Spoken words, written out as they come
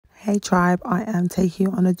Hey tribe, I am taking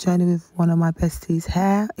you on a journey with one of my besties'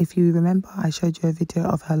 hair. If you remember, I showed you a video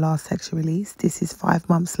of her last section release. This is 5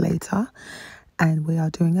 months later and we are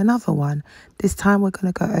doing another one. This time we're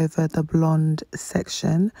going to go over the blonde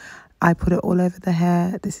section. I put it all over the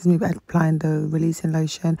hair. This is me applying the releasing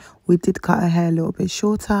lotion. We did cut her hair a little bit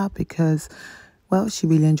shorter because, well, she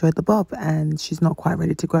really enjoyed the bob and she's not quite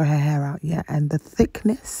ready to grow her hair out yet. And the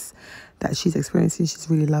thickness that she's experiencing, she's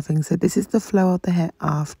really loving. So this is the flow of the hair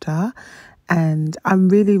after. And I'm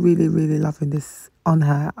really, really, really loving this on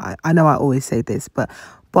her. I know I always say this, but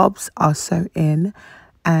bobs are so in.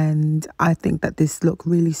 And I think that this look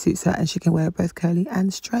really suits her and she can wear it both curly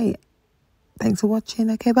and straight. Thanks for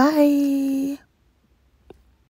watching. Okay, bye.